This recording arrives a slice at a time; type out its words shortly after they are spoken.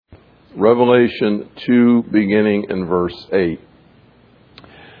Revelation 2, beginning in verse 8.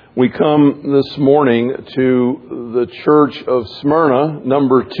 We come this morning to the church of Smyrna,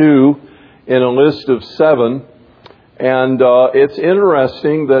 number 2, in a list of 7. And it's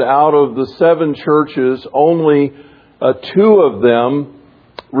interesting that out of the 7 churches, only 2 of them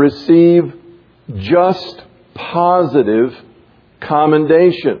receive just positive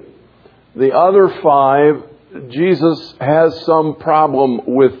commendation. The other 5, Jesus has some problem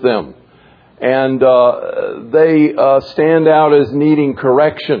with them. And they stand out as needing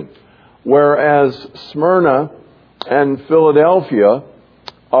correction. Whereas Smyrna and Philadelphia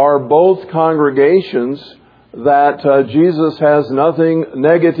are both congregations that Jesus has nothing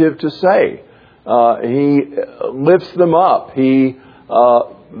negative to say. He lifts them up. He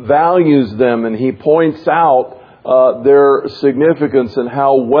values them, and he points out their significance and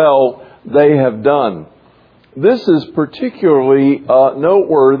how well they have done. This is particularly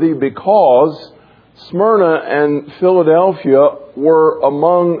noteworthy because Smyrna and Philadelphia were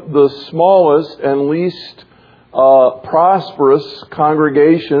among the smallest and least prosperous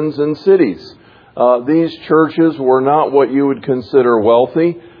congregations and cities. These churches were not what you would consider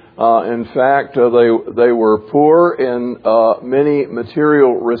wealthy. In fact, they were poor in many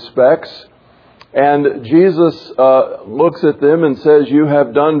material respects. And Jesus looks at them and says, "You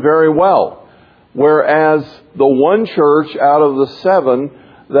have done very well." Whereas the one church out of the 7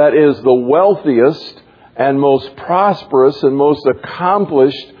 that is the wealthiest and most prosperous and most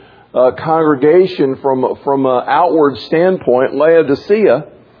accomplished congregation from an outward standpoint, Laodicea,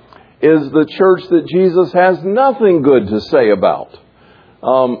 is the church that Jesus has nothing good to say about.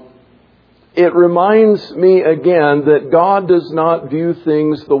 It reminds me again that God does not view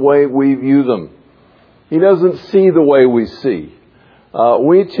things the way we view them. He doesn't see the way we see.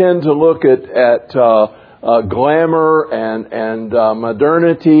 We tend to look at glamour and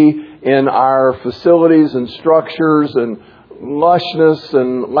modernity in our facilities and structures and lushness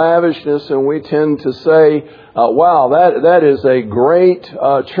and lavishness, and we tend to say, wow, that is a great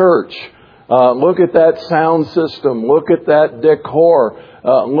church. Look at that sound system. Look at that decor.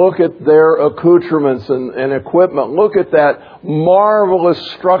 Look at their accoutrements and equipment. Look at that marvelous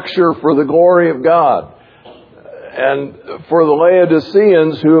structure for the glory of God. And for the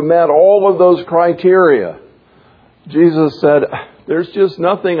Laodiceans who have met all of those criteria, Jesus said, there's just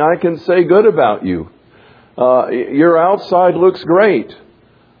nothing I can say good about you. Your outside looks great,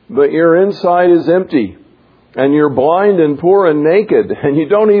 but your inside is empty. And you're blind and poor and naked, and you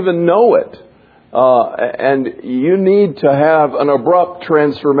don't even know it. And you need to have an abrupt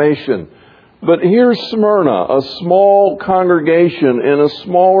transformation. But here's Smyrna, a small congregation in a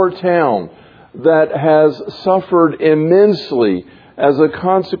smaller town that has suffered immensely as a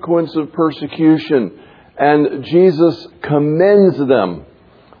consequence of persecution. And Jesus commends them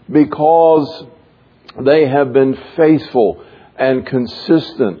because they have been faithful and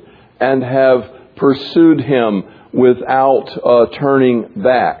consistent and have pursued Him without turning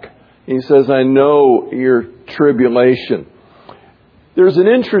back. He says, I know your tribulation. There's an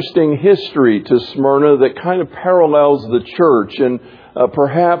interesting history to Smyrna that kind of parallels the church, and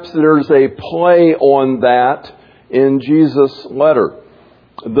perhaps there's a play on that in Jesus' letter.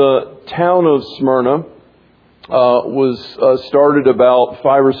 The town of Smyrna was started about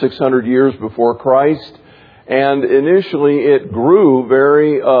 500 or 600 years before Christ, and initially it grew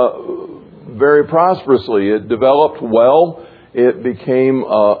very prosperously. It developed well. It became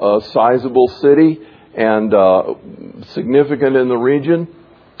a sizable city and significant in the region.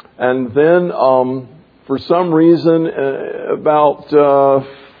 And then, for some reason, about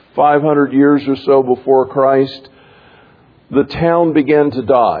 500 years or so before Christ, the town began to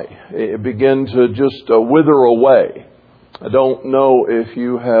die. It began to just wither away. I don't know if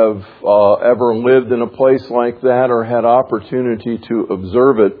you have ever lived in a place like that or had opportunity to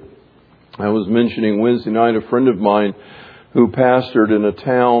observe it. I was mentioning Wednesday night a friend of mine who pastored in a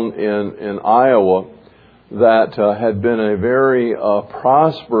town in Iowa that had been a very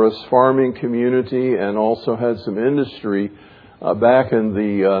prosperous farming community and also had some industry back in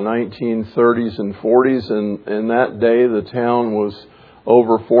the 1930s and 40s. And in that day, the town was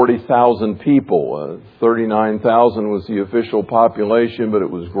over 40,000 people. 39,000 was the official population, but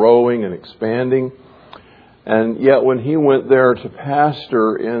it was growing and expanding. And yet when he went there to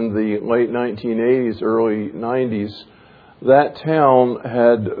pastor in the late 1980s, early 90s, that town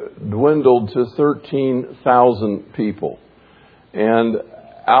had dwindled to 13,000 people. And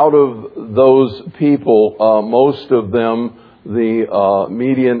out of those people, most of them, the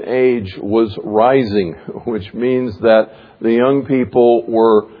median age was rising, which means that the young people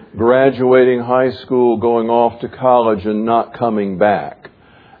were graduating high school, going off to college, and not coming back.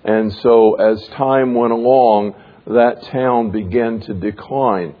 And so as time went along, that town began to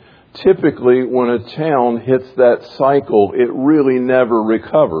decline. Typically, when a town hits that cycle, it really never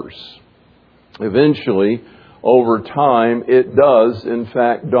recovers. Eventually, over time, it does, in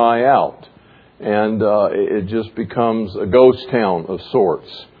fact, die out. And it just becomes a ghost town of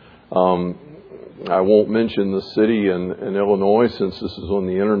sorts. I won't mention the city in Illinois, since this is on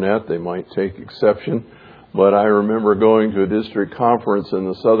the internet. They might take exception. But I remember going to a district conference in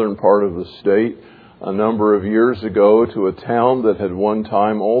the southern part of the state a number of years ago to a town that had one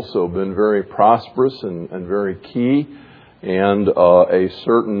time also been very prosperous and very key. And a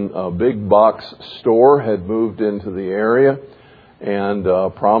certain big box store had moved into the area and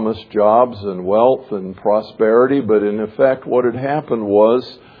promised jobs and wealth and prosperity. But in effect, what had happened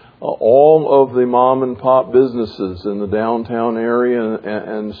was all of the mom and pop businesses in the downtown area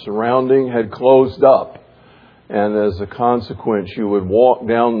and surrounding had closed up. And as a consequence, you would walk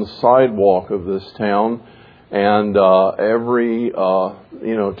down the sidewalk of this town, and every 2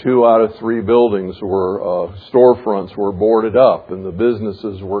 out of 3 buildings were storefronts were boarded up, and the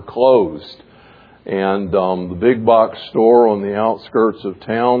businesses were closed. And the big box store on the outskirts of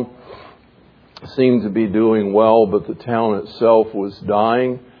town seemed to be doing well, but the town itself was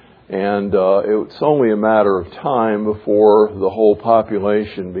dying. And it's only a matter of time before the whole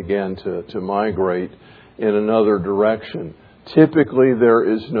population began to migrate in another direction. Typically, there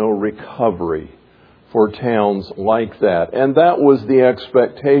is no recovery for towns like that. And that was the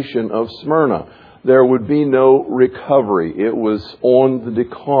expectation of Smyrna. There would be no recovery. It was on the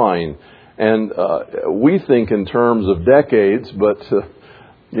decline. And we think in terms of decades, but,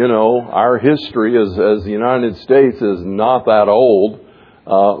 our history as the United States is not that old.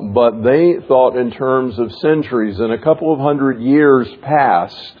 But they thought in terms of centuries, and a couple of hundred years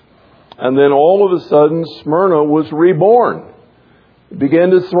passed. And then all of a sudden, Smyrna was reborn. It began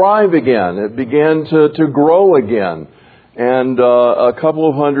to thrive again. It began to grow again. And a couple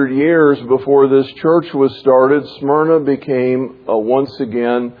of hundred years before this church was started, Smyrna became once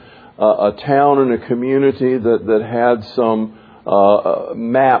again a town and a community that had some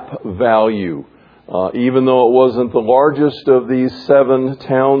map value. Even though it wasn't the largest of these 7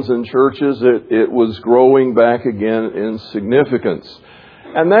 towns and churches, it was growing back again in significance.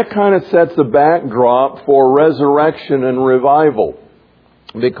 And that kind of sets the backdrop for resurrection and revival,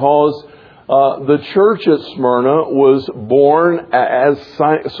 because the church at Smyrna was born as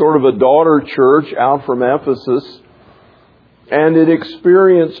sort of a daughter church out from Ephesus, and it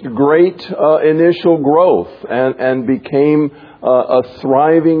experienced great initial growth and became a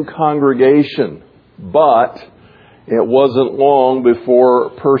thriving congregation. But it wasn't long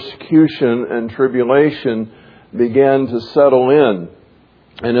before persecution and tribulation began to settle in.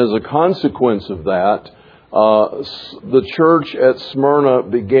 And as a consequence of that, the church at Smyrna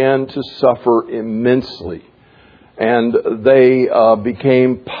began to suffer immensely. And they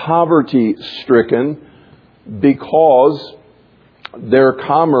became poverty-stricken because their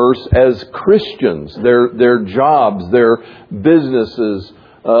commerce as Christians, their jobs, their businesses,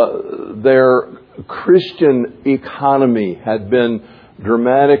 their Christian economy had been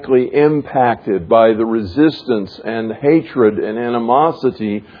dramatically impacted by the resistance and hatred and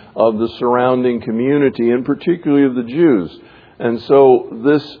animosity of the surrounding community, and particularly of the Jews. And so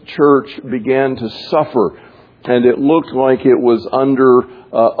this church began to suffer, and it looked like it was under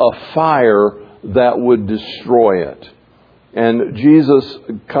a fire that would destroy it. And Jesus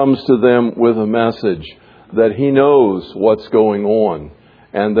comes to them with a message that He knows what's going on,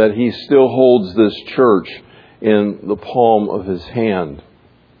 and that He still holds this church in the palm of His hand.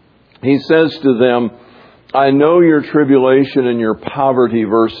 He says to them, I know your tribulation and your poverty,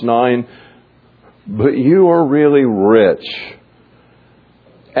 verse 9, but you are really rich.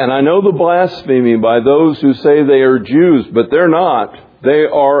 And I know the blasphemy by those who say they are Jews, but they're not. They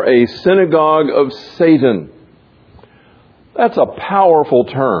are a synagogue of Satan. That's a powerful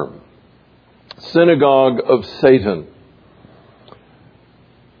term. Synagogue of Satan.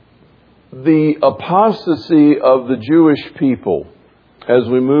 The apostasy of the Jewish people, as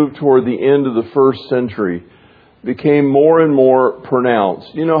we move toward the end of the first century, became more and more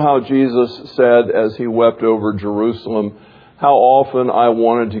pronounced. You know how Jesus said as He wept over Jerusalem, how often I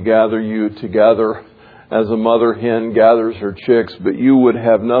wanted to gather you together as a mother hen gathers her chicks, but you would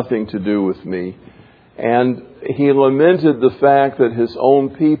have nothing to do with me. And He lamented the fact that His own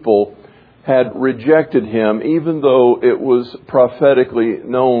people had rejected Him, even though it was prophetically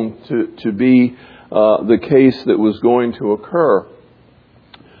known to be the case that was going to occur.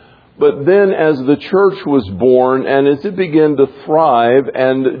 But then as the church was born and as it began to thrive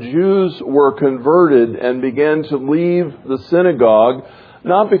and Jews were converted and began to leave the synagogue,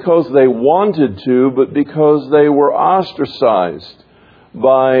 not because they wanted to, but because they were ostracized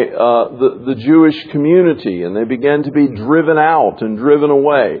by the Jewish community, and they began to be driven out and driven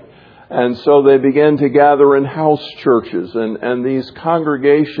away. And so they began to gather in house churches, and these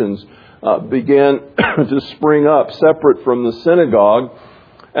congregations began to spring up separate from the synagogue.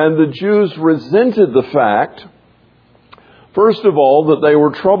 And the Jews resented the fact, first of all, that they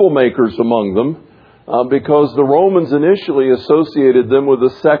were troublemakers among them, because the Romans initially associated them with a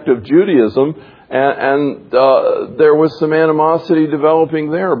sect of Judaism, and there was some animosity developing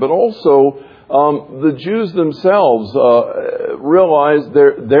there. But also, the Jews themselves realized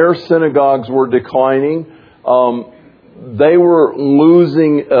their synagogues were declining. They were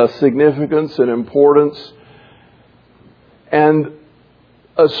losing significance and importance. And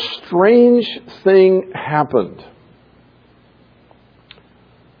a strange thing happened.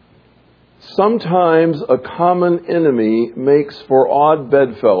 Sometimes a common enemy makes for odd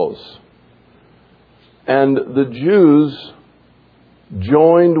bedfellows. And the Jews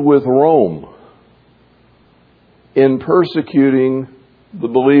joined with Rome in persecuting the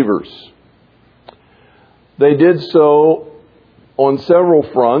believers. They did so on several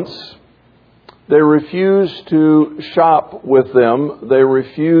fronts. They refused to shop with them. They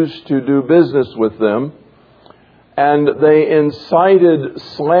refused to do business with them. And they incited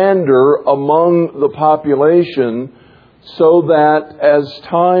slander among the population, so that as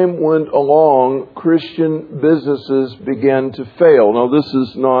time went along, Christian businesses began to fail. Now, this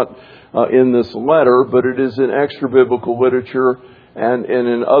is not in this letter, but it is in extra-biblical literature and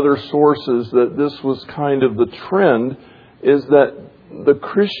in other sources that this was kind of the trend, is that the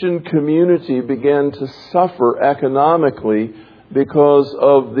Christian community began to suffer economically because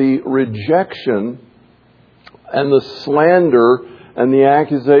of the rejection and the slander and the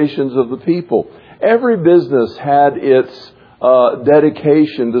accusations of the people. Every business had its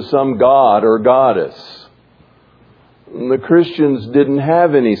dedication to some god or goddess. And the Christians didn't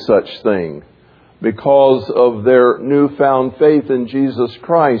have any such thing because of their newfound faith in Jesus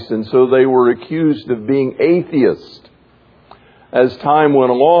Christ. And so they were accused of being atheists. As time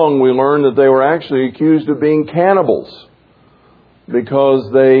went along, we learned that they were actually accused of being cannibals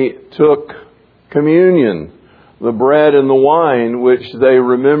because they took communion, the bread and the wine, which they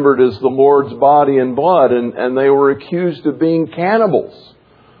remembered as the Lord's body and blood, and they were accused of being cannibals.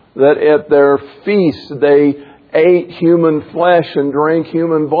 That at their feast they ate human flesh and drank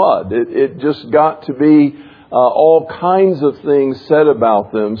human blood. It just got to be all kinds of things said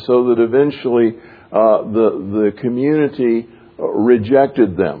about them, so that eventually the community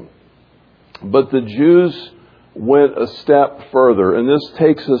rejected them. But the Jews went a step further, and this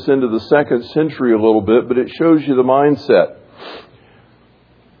takes us into the 2nd century a little bit, but it shows you the mindset.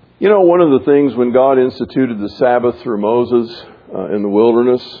 You know, one of the things when God instituted the Sabbath through Moses in the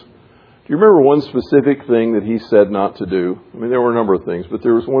wilderness, do you remember one specific thing that he said not to do? I mean, there were a number of things, but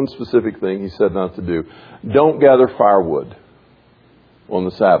there was one specific thing he said not to do. Don't gather firewood on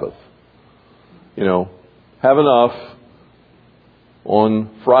the Sabbath. You know, have enough on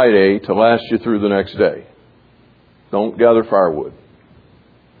Friday to last you through the next day. Don't gather firewood.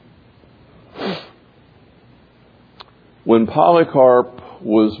 When Polycarp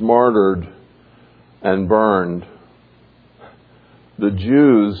was martyred and burned, the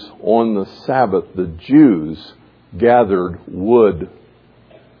Jews on the Sabbath, the Jews gathered wood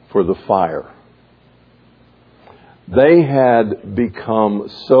for the fire. They had become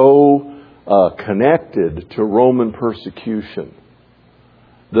so connected to Roman persecution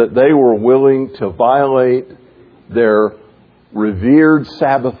that they were willing to violate their revered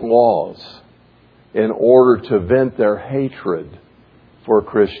Sabbath laws in order to vent their hatred for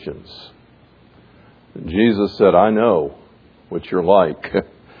Christians. And Jesus said, I know what you're like.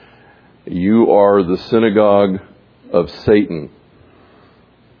 You are the synagogue of Satan.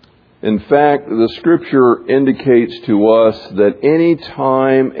 In fact, the Scripture indicates to us that any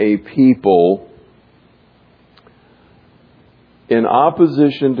time a people in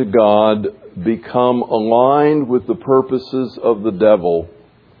opposition to God become aligned with the purposes of the devil,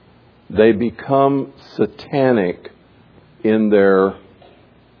 they become satanic in their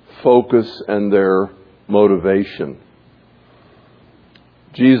focus and their motivation.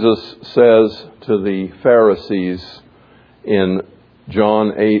 Jesus says to the Pharisees in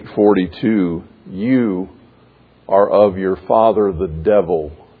John 8:42, you are of your father the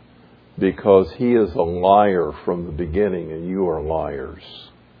devil, because he is a liar from the beginning and you are liars.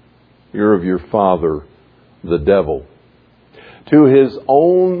 You're of your father the devil. To his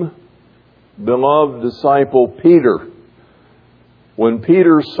own beloved disciple Peter, when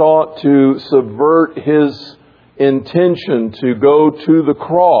Peter sought to subvert his intention to go to the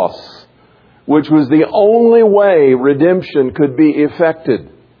cross, which was the only way redemption could be effected.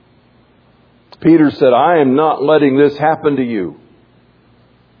 Peter said, I am not letting this happen to you.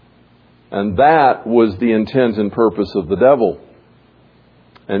 And that was the intent and purpose of the devil.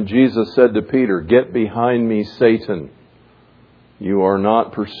 And Jesus said to Peter, get behind me, Satan. You are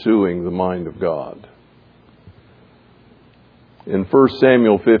not pursuing the mind of God. In 1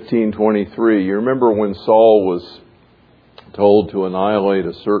 Samuel 15:23, you remember when Saul was told to annihilate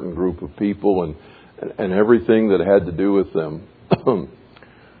a certain group of people and everything that had to do with them.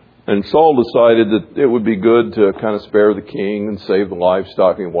 And Saul decided that it would be good to kind of spare the king and save the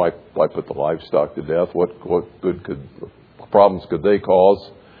livestock. And why put the livestock to death? What problems could they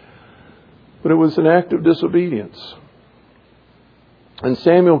cause? But it was an act of disobedience. And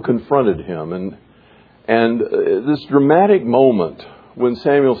Samuel confronted him. And this dramatic moment when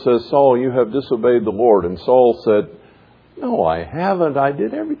Samuel says, Saul, you have disobeyed the Lord. And Saul said, no, I haven't. I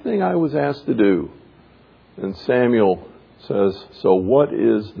did everything I was asked to do. And Samuel says, so what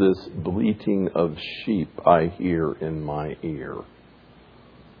is this bleating of sheep I hear in my ear?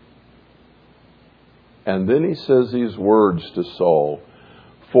 And then he says these words to Saul,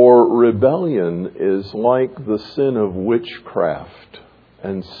 for rebellion is like the sin of witchcraft,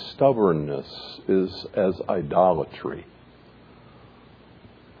 and stubbornness is as idolatry.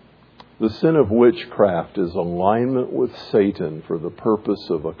 The sin of witchcraft is alignment with Satan for the purpose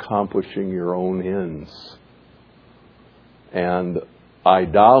of accomplishing your own ends. And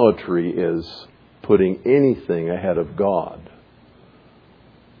idolatry is putting anything ahead of God.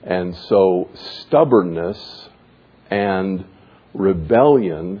 And so stubbornness and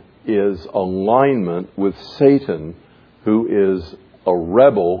rebellion is alignment with Satan, who is a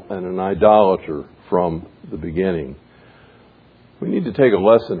rebel and an idolater from the beginning. We need to take a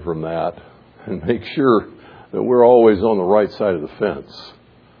lesson from that and make sure that we're always on the right side of the fence,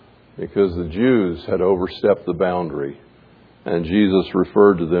 because the Jews had overstepped the boundary, and Jesus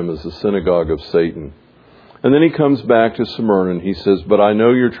referred to them as the synagogue of Satan. And then he comes back to Smyrna and he says, but I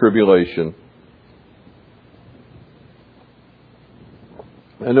know your tribulation.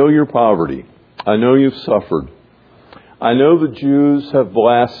 I know your poverty. I know you've suffered. I know the Jews have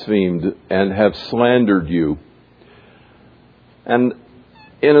blasphemed and have slandered you. And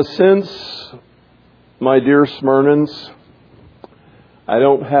in a sense, my dear Smyrnans, I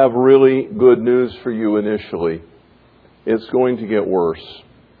don't have really good news for you initially. It's going to get worse.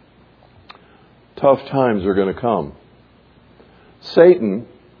 Tough times are going to come. Satan,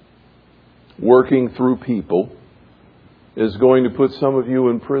 working through people, is going to put some of you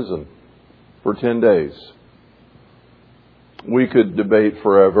in prison for 10 days. We could debate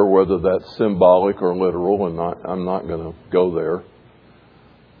forever whether that's symbolic or literal, and I'm not going to go there.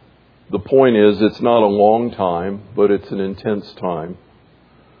 The point is, it's not a long time, but it's an intense time.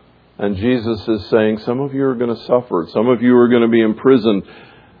 And Jesus is saying, some of you are going to suffer. Some of you are going to be imprisoned.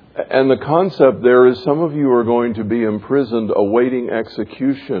 And the concept there is some of you are going to be imprisoned awaiting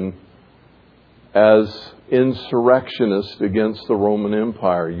execution as insurrectionists against the Roman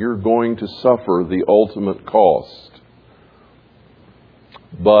Empire. You're going to suffer the ultimate cost.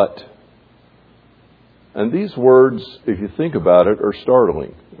 But, and these words, if you think about it, are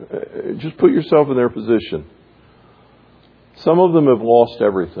startling. Just put yourself in their position. Some of them have lost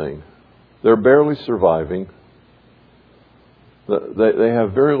everything. They're barely surviving. They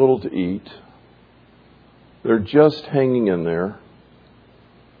have very little to eat. They're just hanging in there.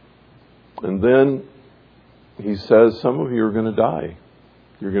 And then he says, some of you are going to die.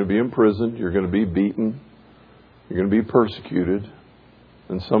 You're going to be imprisoned. You're going to be beaten. You're going to be persecuted.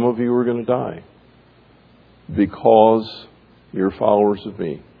 And some of you are going to die because you're followers of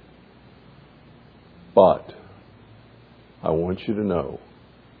me. But I want you to know,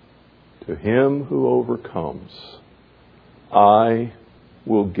 to him who overcomes, I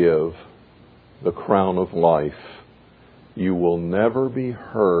will give the crown of life. You will never be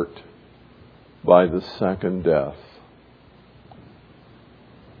hurt by the second death.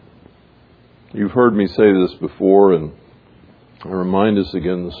 You've heard me say this before, and I remind us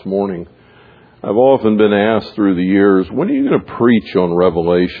again this morning. I've often been asked through the years, when are you going to preach on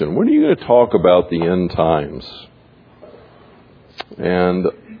Revelation? When are you going to talk about the end times? And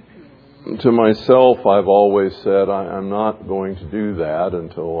to myself, I've always said, I'm not going to do that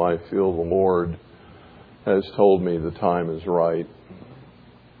until I feel the Lord has told me the time is right.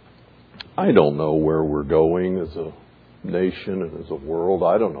 I don't know where we're going as a nation and as a world.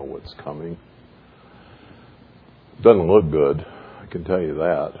 I don't know what's coming. It doesn't look good, I can tell you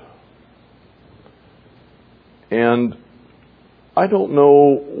that. And I don't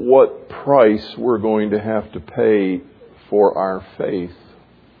know what price we're going to have to pay for our faith.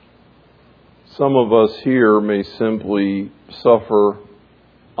 Some of us here may simply suffer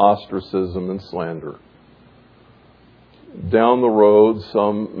ostracism and slander. Down the road,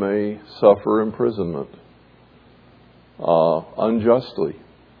 some may suffer imprisonment unjustly.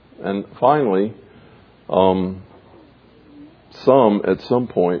 And finally, some at some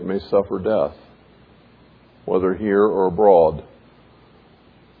point may suffer death, whether here or abroad.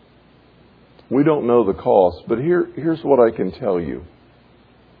 We don't know the cost, but here's what I can tell you.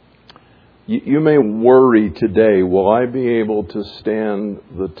 You may worry today, will I be able to stand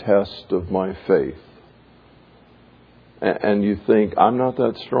the test of my faith? And you think, I'm not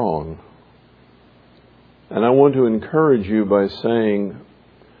that strong. And I want to encourage you by saying,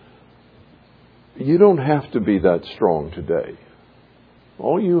 you don't have to be that strong today.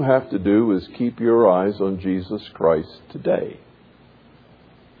 All you have to do is keep your eyes on Jesus Christ today.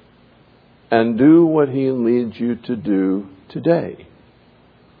 And do what He leads you to do today.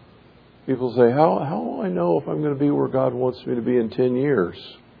 People say, how will I know if I'm going to be where God wants me to be in 10 years?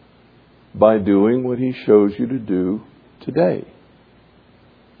 By doing what He shows you to do today.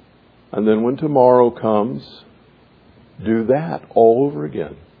 And then when tomorrow comes, do that all over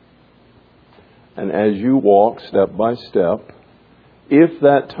again. And as you walk step by step, if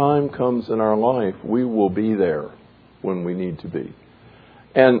that time comes in our life, we will be there when we need to be.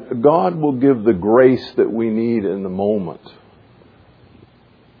 And God will give the grace that we need in the moment.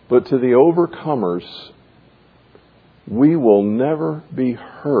 But to the overcomers, we will never be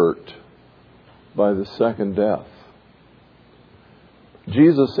hurt by the second death.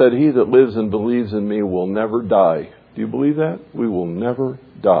 Jesus said, he that lives and believes in me will never die. Do you believe that? We will never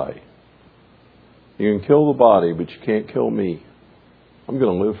die. You can kill the body, but you can't kill me. I'm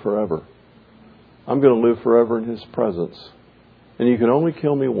going to live forever. I'm going to live forever in His presence. And you can only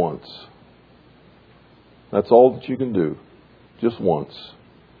kill me once. That's all that you can do. Just once.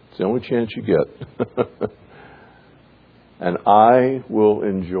 It's the only chance you get. And I will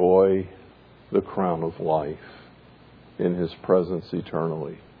enjoy the crown of life in His presence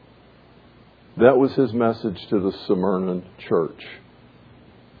eternally. That was His message to the Smyrna church.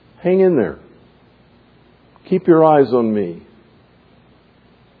 Hang in there. Keep your eyes on me.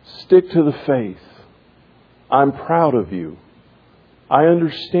 Stick to the faith. I'm proud of you. I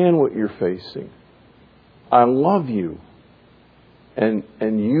understand what you're facing. I love you. And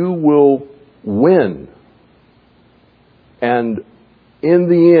you will win. And in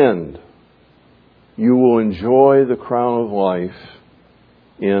the end, you will enjoy the crown of life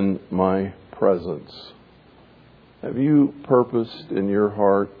in my presence. Have you purposed in your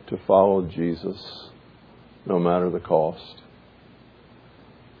heart to follow Jesus no matter the cost?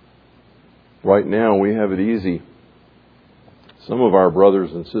 Right now we have it easy. Some of our brothers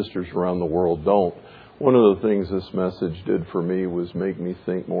and sisters around the world don't. One of the things this message did for me was make me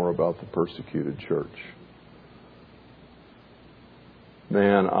think more about the persecuted church.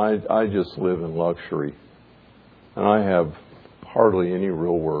 Man, I just live in luxury. And I have hardly any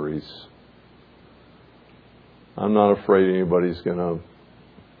real worries. I'm not afraid anybody's going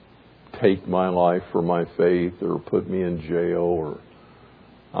to take my life for my faith or put me in jail, or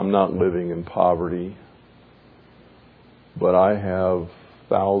I'm not living in poverty. But I have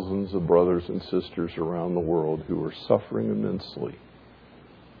thousands of brothers and sisters around the world who are suffering immensely.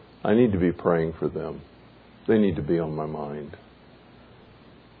 I need to be praying for them. They need to be on my mind.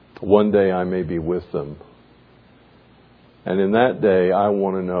 One day I may be with them. And in that day, I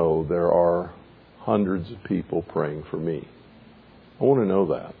want to know there are hundreds of people praying for me. I want to know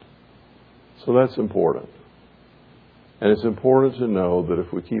that. So that's important. And it's important to know that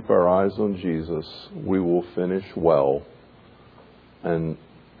if we keep our eyes on Jesus, we will finish well and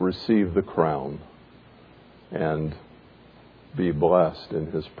receive the crown and be blessed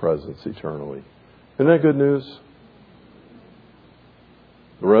in His presence eternally. Isn't that good news?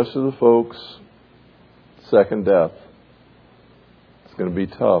 The rest of the folks, second death. It's going to be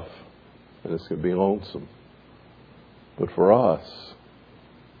tough and it's going to be lonesome. But for us,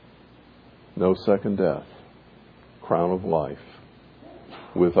 no second death. Crown of life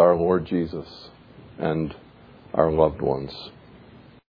with our Lord Jesus and our loved ones.